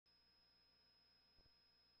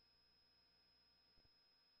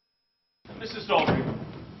Mrs.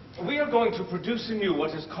 Daltrey, we are going to produce in you what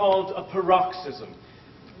is called a paroxysm.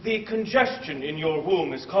 The congestion in your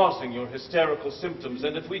womb is causing your hysterical symptoms,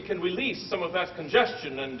 and if we can release some of that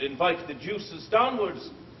congestion and invite the juices downwards,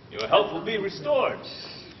 your health will be restored.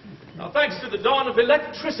 Now, thanks to the dawn of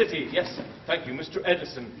electricity, yes, thank you, Mr.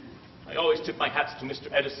 Edison. I always tip my hats to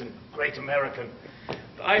Mr. Edison, great American.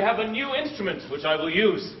 I have a new instrument which I will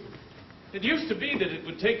use. It used to be that it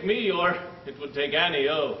would take me, or it would take Annie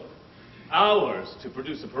O, hours to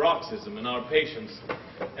produce a paroxysm in our patients,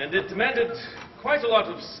 and it demanded quite a lot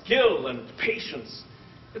of skill and patience.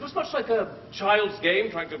 It was much like a child's game,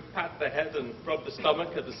 trying to pat the head and rub the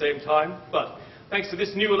stomach at the same time. But thanks to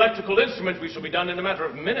this new electrical instrument, we shall be done in a matter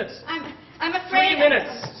of minutes. I'm afraid... 3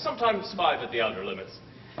 minutes, sometimes 5 at the outer limits.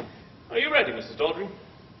 Are you ready, Mrs. Daltrey?